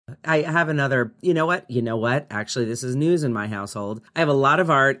I have another, you know what? Actually, this is news in my household. I have a lot of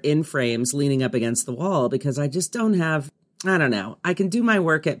art in frames leaning up against the wall because I just don't have, I don't know. I can do my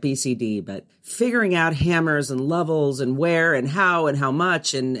work at BCD, but figuring out hammers and levels and where and how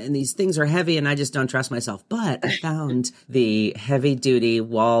much and these things are heavy and I just don't trust myself. But I found the heavy duty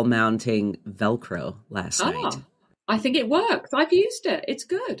wall mounting Velcro last night. I think it works. I've used it. It's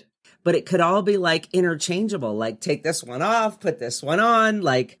good. But it could all be like interchangeable, like take this one off, put this one on.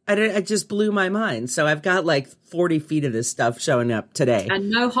 Like it just blew my mind. So I've got like 40 feet of this stuff showing up today. And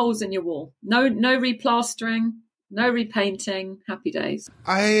no holes in your wall. No replastering. No repainting. Happy days.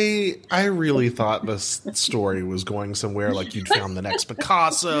 I really thought this story was going somewhere like you'd found the next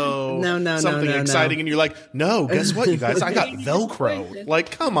Picasso. Something exciting. And you're like, no, guess what, you guys? I got Velcro.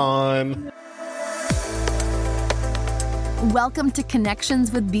 Like, come on. Welcome to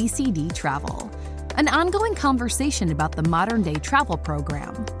Connections with BCD Travel, an ongoing conversation about the modern-day travel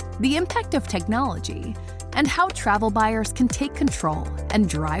program, the impact of technology, and how travel buyers can take control and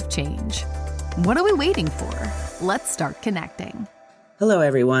drive change. What are we waiting for? Let's start connecting. Hello,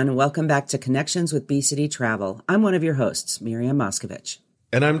 everyone. Welcome back to Connections with BCD Travel. I'm one of your hosts, Miriam Moskovich.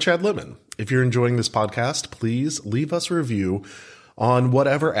 And I'm Chad Lemon. If you're enjoying this podcast, please leave us a review on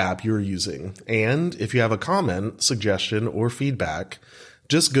whatever app you're using. And if you have a comment, suggestion, or feedback,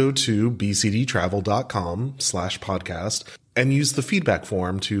 just go to bcdtravel.com/podcast and use the feedback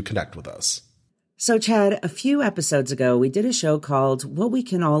form to connect with us. So, Chad, a few episodes ago, we did a show called What We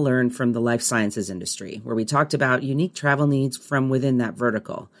Can All Learn from the Life Sciences Industry, where we talked about unique travel needs from within that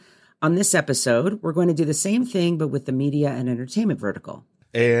vertical. On this episode, we're going to do the same thing, but with the media and entertainment vertical.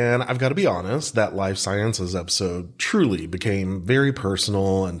 And I've got to be honest, that life sciences episode truly became very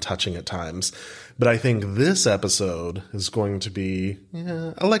personal and touching at times. But I think this episode is going to be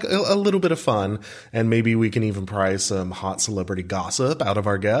like a little bit of fun. And maybe we can even pry some hot celebrity gossip out of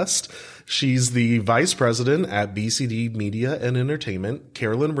our guest. She's the vice president at BCD Media and Entertainment,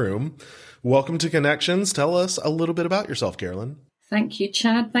 Carolyn Roome. Welcome to Connections. Tell us a little bit about yourself, Carolyn. Thank you,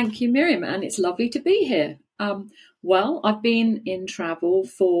 Chad. Thank you, Miriam. And it's lovely to be here. Well, I've been in travel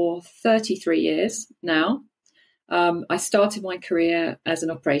for 33 years now. I started my career as an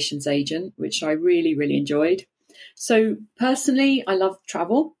operations agent, which I really, really enjoyed. So personally, I love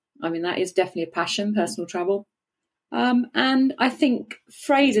travel. I mean, that is definitely a passion, personal travel. And I think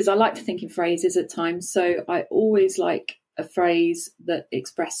phrases, I like to think in phrases at times. So I always like a phrase that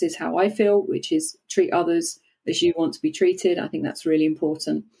expresses how I feel, which is treat others as you want to be treated. I think that's really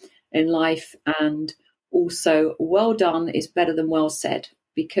important in life. And also, well done is better than well said,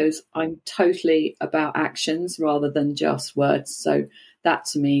 because I'm totally about actions rather than just words. So that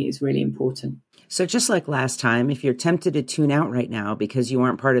to me is really important. So just like last time, if you're tempted to tune out right now because you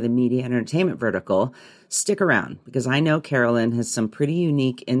aren't part of the media and entertainment vertical, stick around because I know Carolyn has some pretty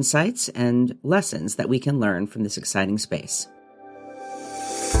unique insights and lessons that we can learn from this exciting space.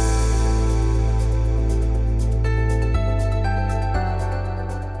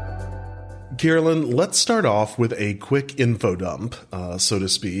 Carolyn, let's start off with a quick info dump, so to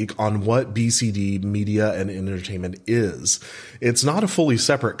speak, on what BCD Media and Entertainment is. It's not a fully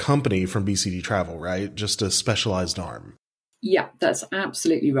separate company from BCD Travel, right? Just a specialized arm. Yeah, that's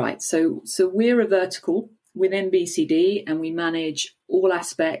absolutely right. So we're a vertical within BCD, and we manage all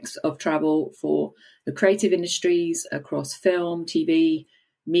aspects of travel for the creative industries across film, TV,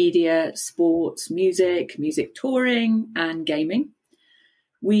 media, sports, music touring, and gaming.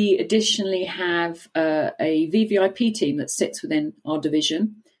 We additionally have a VVIP team that sits within our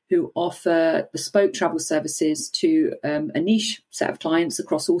division who offer bespoke travel services to a niche set of clients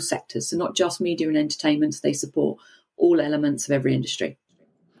across all sectors. So not just media and entertainment, they support all elements of every industry.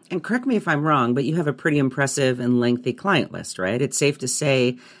 And correct me if I'm wrong, but you have a pretty impressive and lengthy client list, right? It's safe to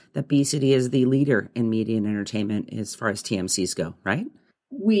say that BCD is the leader in media and entertainment as far as TMCs go, right?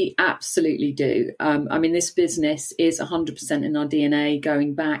 We absolutely do. I mean, this business is 100% in our DNA,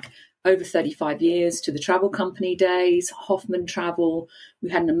 going back over 35 years to the travel company days, Hoffman Travel. We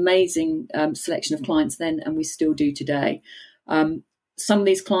had an amazing selection of clients then, and we still do today. Some of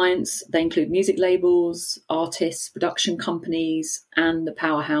these clients, they include music labels, artists, production companies, and the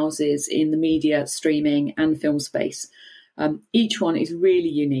powerhouses in the media, streaming, and film space. Each one is really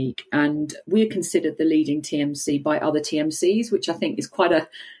unique, and we're considered the leading TMC by other TMCs, which I think is quite an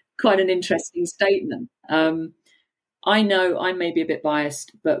interesting statement. I know I may be a bit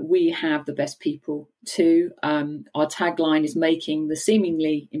biased, but we have the best people too. Our tagline is making the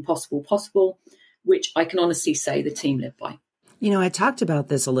seemingly impossible possible, which I can honestly say the team live by. You know, I talked about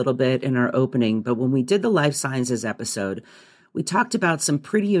this a little bit in our opening, but when we did the life sciences episode, we talked about some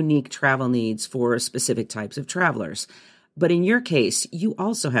pretty unique travel needs for specific types of travelers. But in your case, you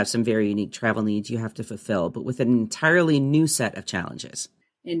also have some very unique travel needs you have to fulfill, but with an entirely new set of challenges.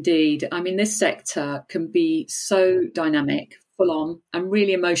 Indeed. I mean, this sector can be so dynamic, full on, and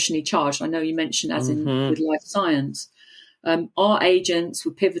really emotionally charged. I know you mentioned as in with life science. Our agents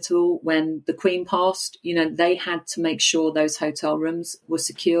were pivotal when the Queen passed. You know, they had to make sure those hotel rooms were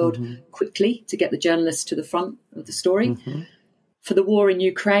secured quickly to get the journalists to the front of the story. For the war in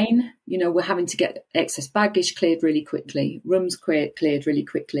Ukraine, you know, we're having to get excess baggage cleared really quickly, rooms cleared really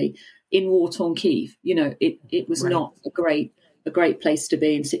quickly. In war-torn Kyiv, you know, it was not a great place to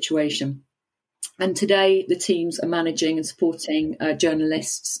be in situation. And today the teams are managing and supporting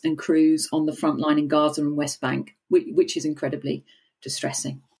journalists and crews on the front line in Gaza and West Bank, which is incredibly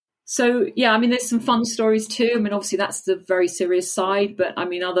distressing. So, yeah, I mean, there's some fun stories too. I mean, obviously that's the very serious side, but I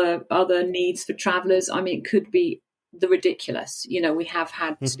mean, other needs for travellers. I mean, it could be the ridiculous. You know, we have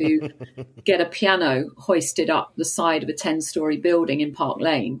had to get a piano hoisted up the side of a 10-story building in Park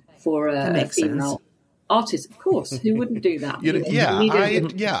Lane for a female artist. Of course, who wouldn't do that?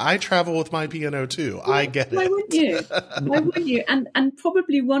 I travel with my piano too. Well, I get it. Why wouldn't you? Why wouldn't you? And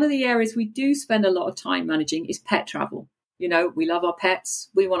probably one of the areas we do spend a lot of time managing is pet travel. You know, we love our pets.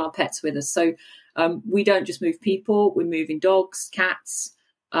 We want our pets with us. So we don't just move people. We're moving dogs, cats.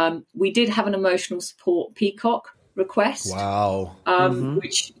 We did have an emotional support peacock request. Wow.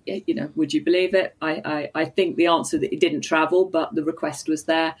 Which, you know, would you believe it? I think the answer that it didn't travel, but the request was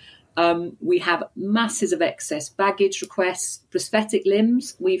there. We have masses of excess baggage requests, prosthetic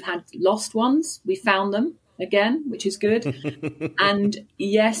limbs. We've had lost ones. We found them again, which is good. And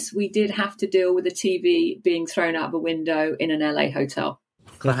yes, we did have to deal with a TV being thrown out of a window in an LA hotel.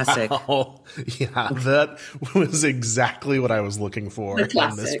 Classic. Wow. Yeah, that was exactly what I was looking for in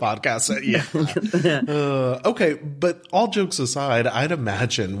this podcast. Yeah. Okay, but all jokes aside, I'd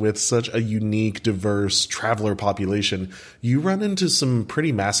imagine with such a unique, diverse traveler population, you run into some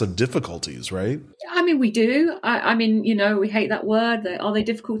pretty massive difficulties, right? I mean, we do. I mean, you know, we hate that word. Are they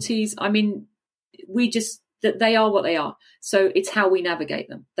difficulties? I mean, that they are what they are. So it's how we navigate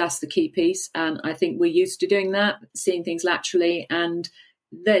them. That's the key piece. And I think we're used to doing that, seeing things laterally, and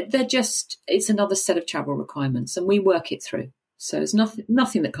they're just, it's another set of travel requirements, and we work it through. So there's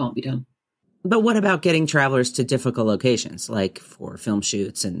nothing that can't be done. But what about getting travelers to difficult locations, like for film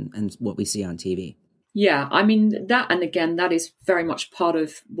shoots and what we see on TV? Yeah, I mean, that is very much part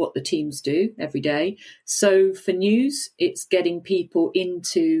of what the teams do every day. So for news, it's getting people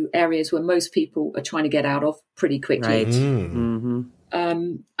into areas where most people are trying to get out of pretty quickly. Right.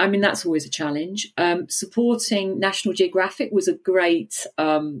 I mean, that's always a challenge. Supporting National Geographic was a great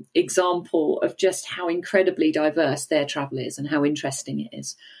example of just how incredibly diverse their travel is and how interesting it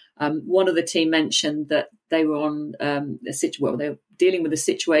is. One of the team mentioned that they were on they were dealing with a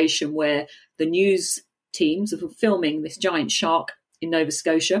situation where the news teams were filming this giant shark in Nova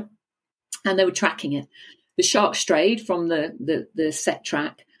Scotia, and they were tracking it. The shark strayed from the set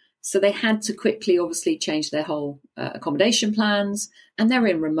track, so they had to quickly, obviously, change their whole accommodation plans, and they're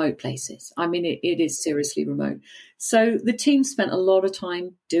in remote places. I mean, it is seriously remote. So the team spent a lot of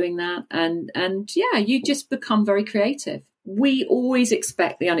time doing that, and yeah, you just become very creative. We always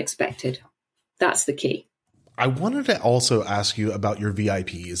expect the unexpected. That's the key. I wanted to also ask you about your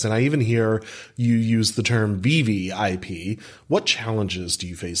VIPs, and I even hear you use the term VVIP. What challenges do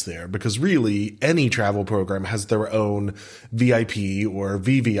you face there? Because really, any travel program has their own VIP or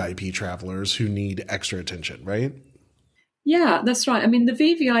VVIP travelers who need extra attention, right? Yeah, that's right. I mean, the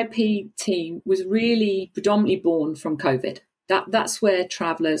VVIP team was really predominantly born from COVID. That's where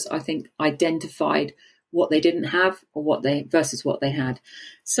travelers, I think, identified what they didn't have or versus what they had.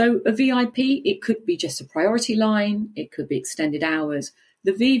 So a VIP, it could be just a priority line. It could be extended hours.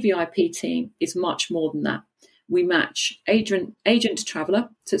 The VVIP team is much more than that. We match agent to traveller.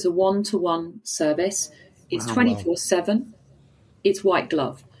 So it's a one-to-one service. It's 24/7. It's white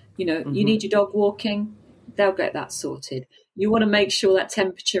glove. You know, you need your dog walking, they'll get that sorted. You want to make sure that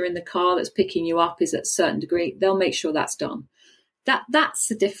temperature in the car that's picking you up is at a certain degree. They'll make sure that's done. That's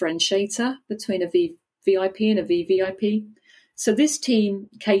the differentiator between a VIP and a VVIP. So this team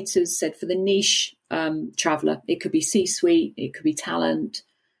said for the niche traveller, it could be C-suite, it could be talent,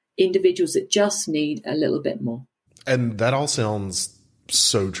 individuals that just need a little bit more. And that all sounds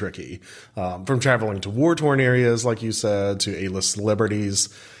so tricky. From traveling to war-torn areas, like you said, to A-list celebrities.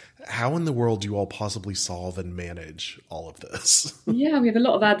 How in the world do you all possibly solve and manage all of this? Yeah, we have a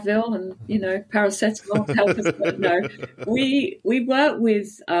lot of Advil and, paracetamol to help us. But no, we work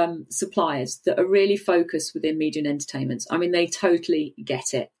with suppliers that are really focused within media and entertainment. I mean, they totally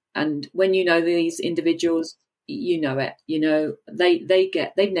get it. And when you know these individuals, you know it. You know,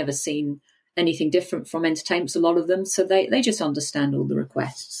 they've never seen anything different from entertainment, a lot of them. So they just understand all the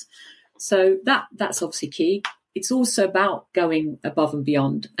requests. So that's obviously key. It's also about going above and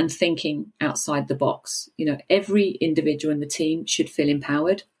beyond and thinking outside the box. Every individual in the team should feel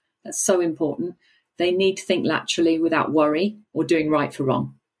empowered. That's so important. They need to think laterally without worry or doing right for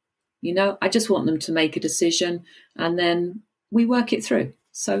wrong. I just want them to make a decision and then we work it through.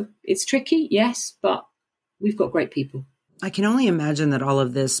 So it's tricky, yes, but we've got great people. I can only imagine that all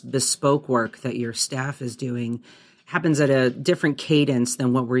of this bespoke work that your staff is doing happens at a different cadence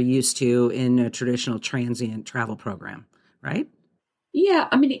than what we're used to in a traditional transient travel program, right? Yeah,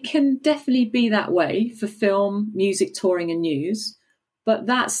 it can definitely be that way for film, music, touring and news. But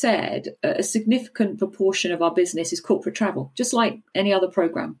that said, a significant proportion of our business is corporate travel, just like any other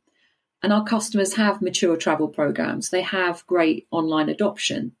program. And our customers have mature travel programs. They have great online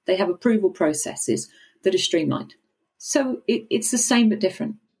adoption. They have approval processes that are streamlined. So it's the same but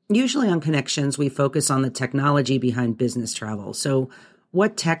different. Usually on Connections, we focus on the technology behind business travel. So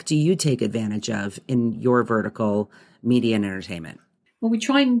what tech do you take advantage of in your vertical, media and entertainment? Well, we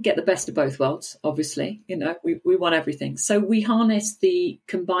try and get the best of both worlds, obviously. We want everything. So we harness the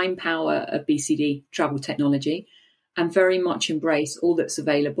combined power of BCD travel technology and very much embrace all that's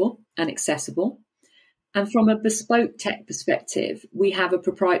available and accessible. And from a bespoke tech perspective, we have a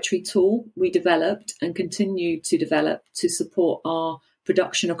proprietary tool we developed and continue to develop to support our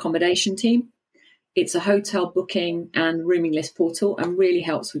production accommodation team. It's a hotel booking and rooming list portal and really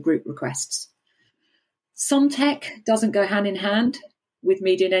helps with group requests. Some tech doesn't go hand in hand with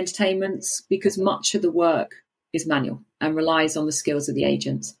media and entertainments because much of the work is manual and relies on the skills of the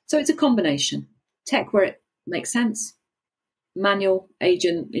agents. So it's a combination. Tech where it makes sense, manual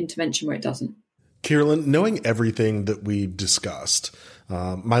agent intervention where it doesn't. Carolyn, knowing everything that we've discussed,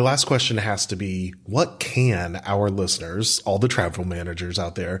 my last question has to be, what can our listeners, all the travel managers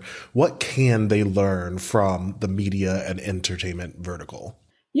out there, what can they learn from the media and entertainment vertical?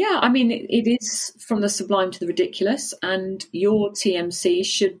 Yeah, it is from the sublime to the ridiculous, and your TMC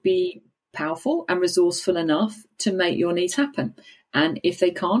should be powerful and resourceful enough to make your needs happen. And if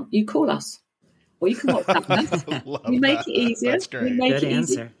they can't, you call us. Or you can WhatsApp us. We make it easier. That's great. We make Good it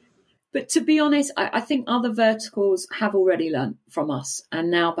answer. easier. But to be honest, I think other verticals have already learned from us and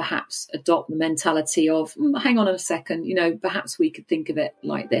now perhaps adopt the mentality of, hang on a second, perhaps we could think of it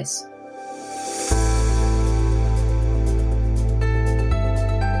like this.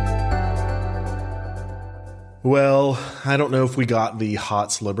 Well, I don't know if we got the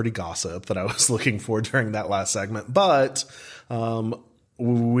hot celebrity gossip that I was looking for during that last segment, but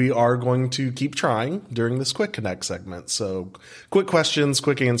we are going to keep trying during this Quick Connect segment. So quick questions,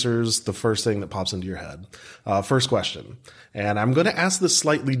 quick answers, the first thing that pops into your head. First question, and I'm going to ask this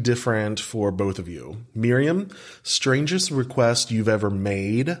slightly different for both of you. Miriam, strangest request you've ever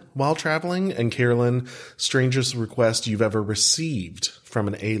made while traveling, and Carolyn, strangest request you've ever received from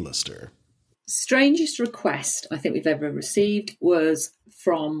an A-lister. Strangest request I think we've ever received was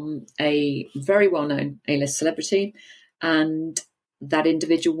from a very well-known A-list celebrity, and that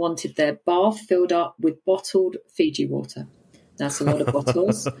individual wanted their bath filled up with bottled Fiji water. That's a lot of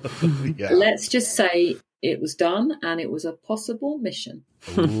bottles. Yeah. Let's just say it was done and it was a possible mission.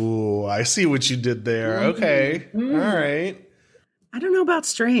 Ooh, I see what you did there. Okay. All right. I don't know about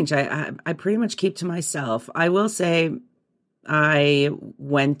strange. I pretty much keep to myself. I will say I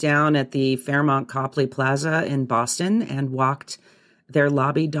went down at the Fairmont Copley Plaza in Boston and walked their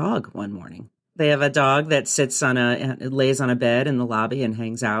lobby dog one morning. They have a dog that lays on a bed in the lobby and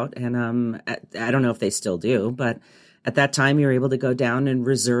hangs out. And I don't know if they still do, but at that time you were able to go down and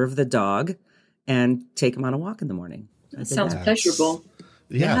reserve the dog and take him on a walk in the morning. That sounds pleasurable.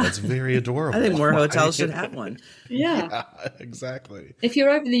 Yeah, that's very adorable. I think more hotels should have one. Yeah, exactly. If you're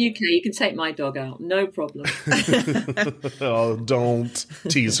over in the UK, you can take my dog out. No problem. Oh, don't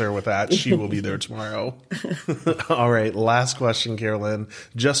tease her with that. She will be there tomorrow. All right, last question, Carolyn.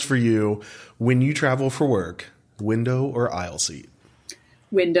 Just for you. When you travel for work, window or aisle seat?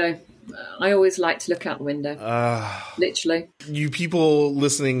 Window. I always like to look out the window. Literally. You people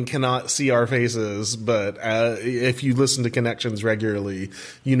listening cannot see our faces, but if you listen to Connections regularly,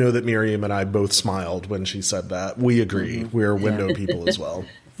 you know that Miriam and I both smiled when she said that. We agree. Mm-hmm. We're window people as well.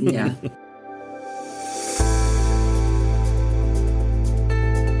 Yeah.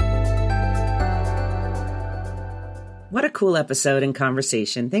 What a cool episode and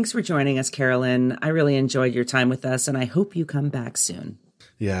conversation. Thanks for joining us, Carolyn. I really enjoyed your time with us, and I hope you come back soon.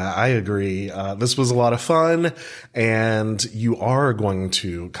 Yeah, I agree. This was a lot of fun, and you are going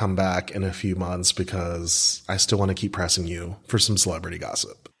to come back in a few months because I still want to keep pressing you for some celebrity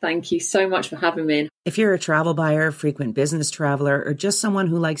gossip. Thank you so much for having me. If you're a travel buyer, frequent business traveler, or just someone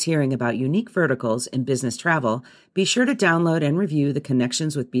who likes hearing about unique verticals in business travel, be sure to download and review the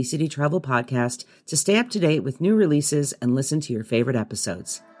Connections with BCD Travel podcast to stay up to date with new releases and listen to your favorite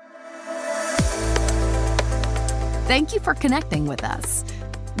episodes. Thank you for connecting with us.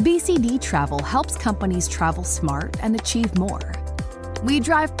 BCD Travel helps companies travel smart and achieve more. We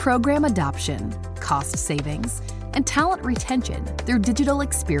drive program adoption, cost savings, and talent retention through digital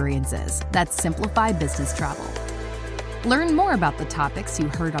experiences that simplify business travel. Learn more about the topics you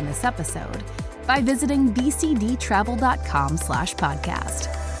heard on this episode by visiting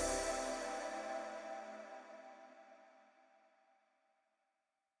bcdtravel.com/podcast.